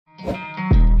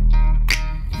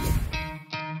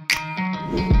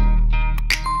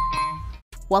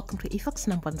Welcome to Efox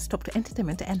 #1 Stop to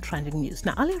Entertainment and Trending News.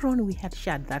 Now, earlier on, we had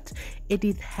shared that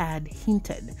Edith had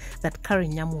hinted that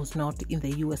Karen Nyamu was not in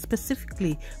the US,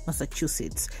 specifically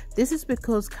Massachusetts. This is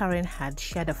because Karen had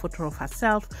shared a photo of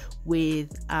herself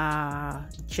with a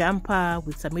jumper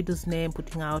with Samidoh's name,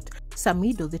 putting out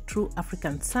Samidoh, the true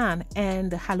African sun,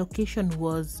 and her location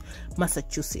was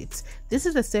Massachusetts. This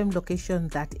is the same location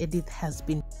that Edith has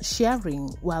been sharing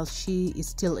while she is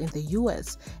still in the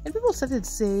US. And people started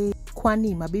saying,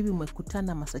 kwani mabibi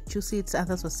umekutana Massachusetts.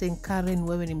 Others were saying, Karen,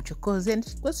 wewe ni mchokozi. And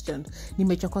she questioned,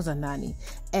 nimechokoza nani?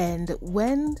 And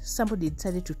when somebody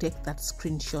decided to take that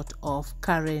screenshot of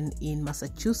Karen in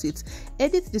Massachusetts,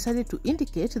 Edith decided to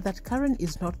indicate that Karen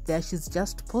is not there. She's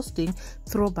just posting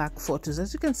throwback photos.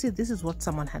 As you can see, this is what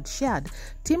someone had shared.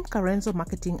 Team Karenzo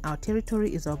marketing, our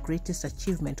territory is our greatest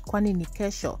achievement. Kwani ni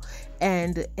kesho?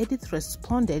 And Edith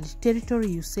responded,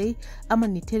 territory you say, ama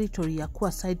ni territory ya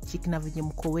kuwa side chick na venye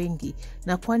mko wengi,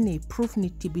 na kwani proof ni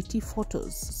TBT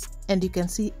photos. And you can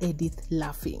see Edith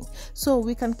laughing. So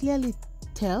we can clearly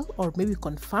tell, or maybe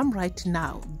confirm right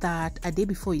now, that a day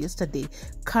before yesterday,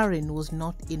 Karen was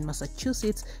not in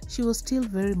Massachusetts. She was still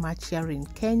very much here in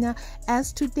Kenya,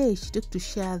 as today she took to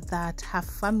share that her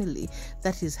family,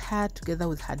 that is her together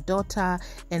with her daughter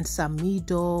and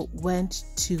Samidoh, went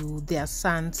to their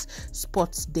son's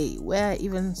sports day, where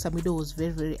even Samidoh was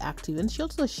very, very active. And she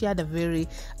also shared a very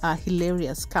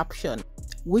hilarious caption,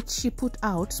 which she put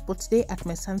out, sports day at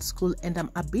my son's school, and I'm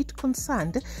a bit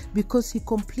concerned because he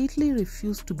completely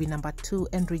refused to be number 2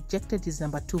 and rejected his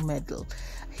number 2 medal.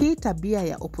 Hii tabia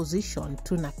ya opposition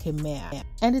tunakemea.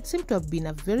 And it seemed to have been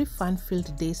a very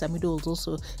fun-filled day. Samidoh was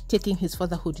also taking his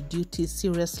fatherhood duties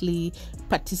seriously,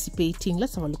 participating.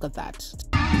 Let's have a look at that.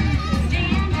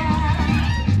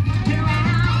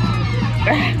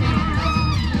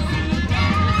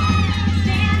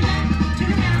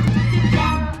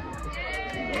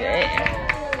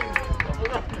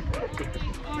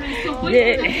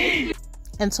 Yeah.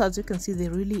 And so as you can see, they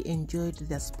really enjoyed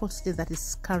their sports day. That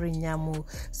is Karen Nyamu,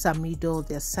 Samidoh,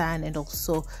 their son, and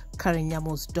also Karen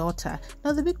Nyamu's daughter.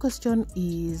 Now the big question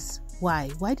is, why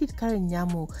did Karen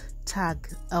Nyamu tag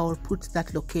or put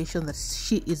that location that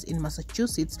she is in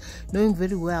Massachusetts, knowing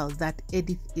very well that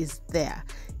Edith is there?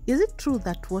 Is it true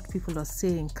that what people are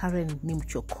saying, Karen ni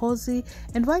mchokozi?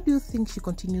 And why do you think she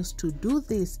continues to do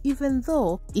this, even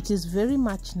though it is very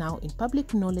much now in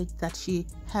public knowledge that she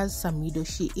has Samidoh?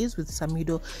 She is with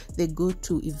Samidoh. They go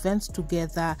to events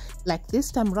together. Like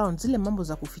this time round, zile mambo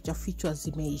za kuficha fichwa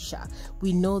zimeisha.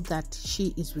 We know that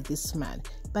she is with this man,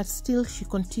 but still she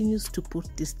continues to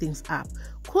put these things up.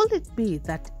 Could it be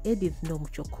that Edith no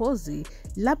mchokozi,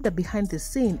 labda behind the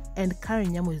scene, and Karen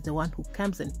Nyamu is the one who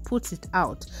comes and puts it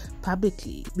out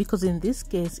publicly? Because in this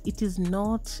case, it is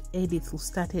not Edith who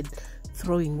started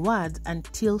throwing words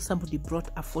until somebody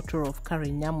brought a photo of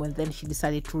Karen Nyamu, and then she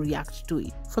decided to react to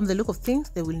it. From the look of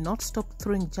things, they will not stop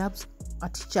throwing jabs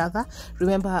at each other.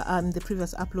 Remember, the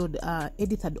previous upload,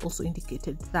 Edith had also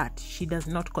indicated that she does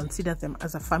not consider them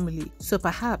as a family. So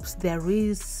perhaps there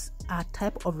is a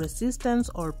type of resistance,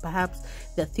 or perhaps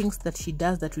there are things that she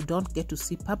does that we don't get to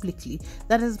see publicly,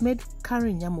 that has made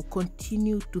Karen Nyamu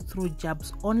continue to throw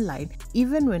jabs online,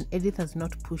 even when Edith has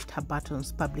not pushed her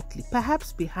buttons publicly.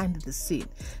 Perhaps behind the scene,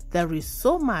 there is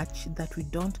so much that we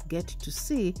don't get to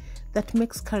see that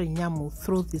makes Karen Nyamu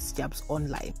throw these jabs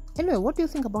online. Anyway, what do you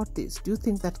think about this? Do you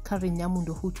think that Karen Nyamu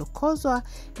ndo huchokozwa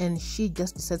and she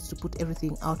just decides to put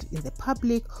everything out in the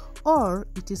public, or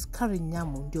it is Karen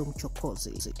Nyamu ndio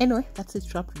mchokozi? Anyway, that's it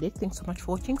for up to date. Thanks so much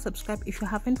for watching. Subscribe if you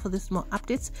haven't for this more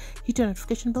updates. Hit your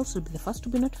notification bell so you'll be the first to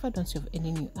be notified once you have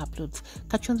any new uploads.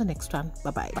 Catch you on the next one.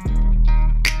 Bye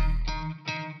bye.